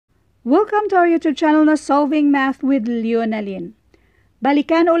Welcome to our YouTube channel na Solving Math with Leonalyn.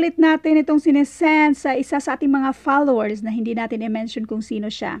 Balikan ulit natin itong sinesend sa isa sa ating mga followers na hindi natin i-mention kung sino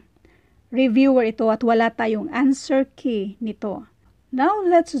siya. Reviewer ito at wala tayong answer key nito. Now,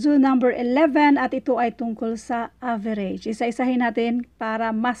 let's do number 11 at ito ay tungkol sa average. Isa-isahin natin para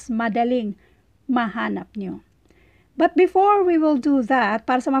mas madaling mahanap nyo. But before we will do that,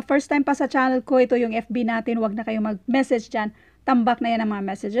 para sa mga first time pa sa channel ko, ito yung FB natin, wag na kayong mag-message dyan. Tambak na yan ang mga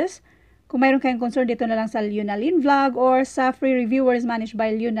messages. Kung mayroon kayong concern, dito na lang sa Leonalyn Vlog or sa Free Reviewers managed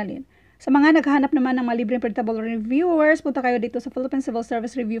by Leonalyn. Sa mga naghahanap naman ng mga libreng printable reviewers, punta kayo dito sa Philippine Civil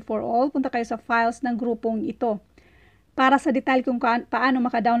Service Review for All. Punta kayo sa files ng grupong ito. Para sa detalye kung paano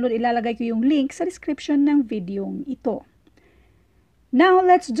maka-download, ilalagay ko yung link sa description ng video ito. Now,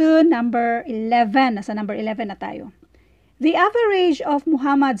 let's do number 11. Nasa number 11 na tayo. The average of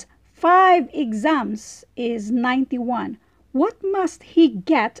Muhammad's 5 exams is 91. What must he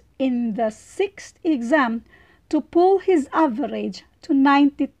get in the 6th exam to pull his average to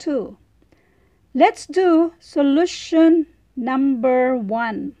 92? Let's do solution number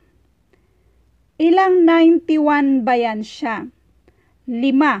 1. Ilang 91 ba yan siya?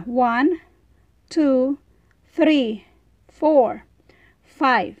 5. 1, 2, 3, 4,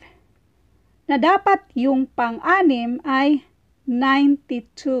 5. Na dapat yung pang-anim ay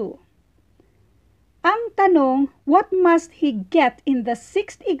 92. Ang tanong, what must he get in the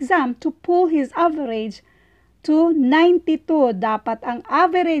 6th exam to pull his average to 92? Dapat ang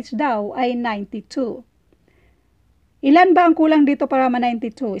average daw ay 92. Ilan ba ang kulang dito para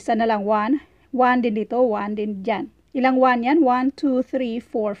ma-92? Isa na lang 1. 1 din dito, 1 din dyan. Ilang 1 yan? 1, 2, 3,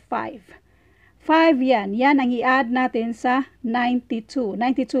 4, 5. 5 yan. Yan ang i-add natin sa 92.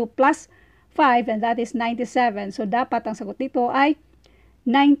 92 plus 5 and that is 97. So dapat ang sagot dito ay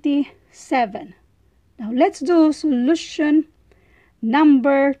 97. Now, let's do solution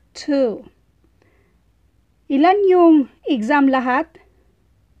number 2. Ilan yung exam lahat?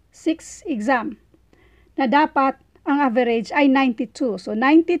 6 exam. Na dapat ang average ay 92. So,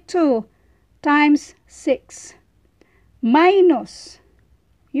 92 times 6. Minus.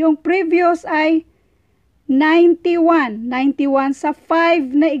 Yung previous ay 91. 91 sa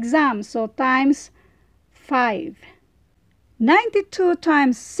 5 na exam. So, times 5. 92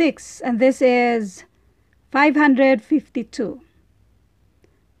 times 6. And this is 552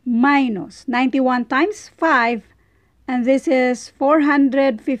 minus 91 times 5 and this is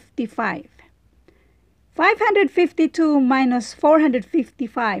 455. 552 minus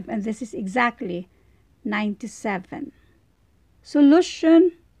 455 and this is exactly 97.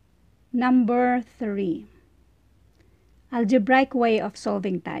 Solution number 3. Algebraic way of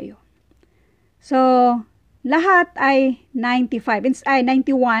solving tayo. So, lahat ay 95, ay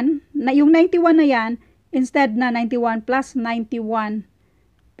 91. Yung 91 na yan, instead na 91 plus 91,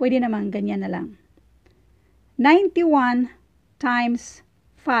 pwede naman ganyan na lang. 91 times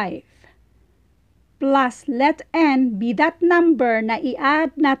 5 plus let n be that number na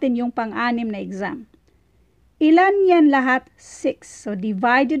i-add natin yung pang-anim na exam. Ilan yan lahat? 6. So,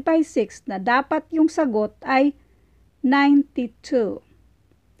 divided by 6 na dapat yung sagot ay 92.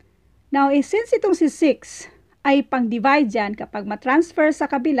 Now, since itong si 6 ay pang-divide dyan, kapag matransfer sa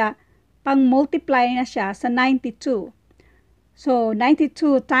kabila, pang-multiply na siya sa 92. So,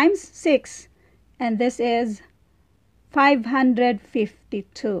 92 times 6, and this is 552.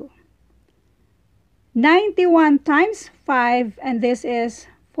 91 times 5, and this is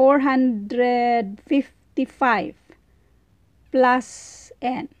 455 plus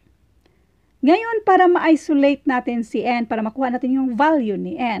n. Ngayon, para ma-isolate natin si n, para makuha natin yung value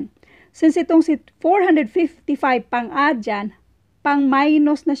ni n, since itong si 455 pang-add dyan,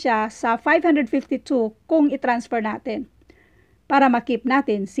 pang-minus na siya sa 552 kung i-transfer natin para makip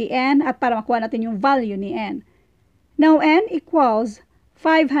natin si n at para makuha natin yung value ni n. Now, n equals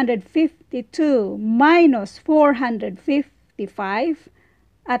 552 minus 455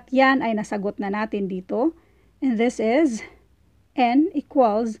 at yan ay nasagot na natin dito. And this is n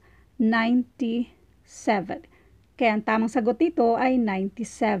equals 97. Kaya ang tamang sagot dito ay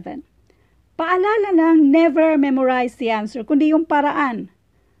 97. Paalala lang, never memorize the answer, kundi yung paraan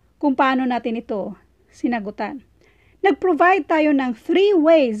kung paano natin ito sinagutan. Nag-provide tayo ng 3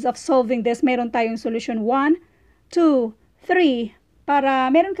 ways of solving this. Meron tayong solution 1, 2, 3, para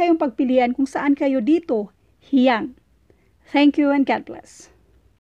meron kayong pagpilian kung saan kayo dito hiyang. Thank you and God bless.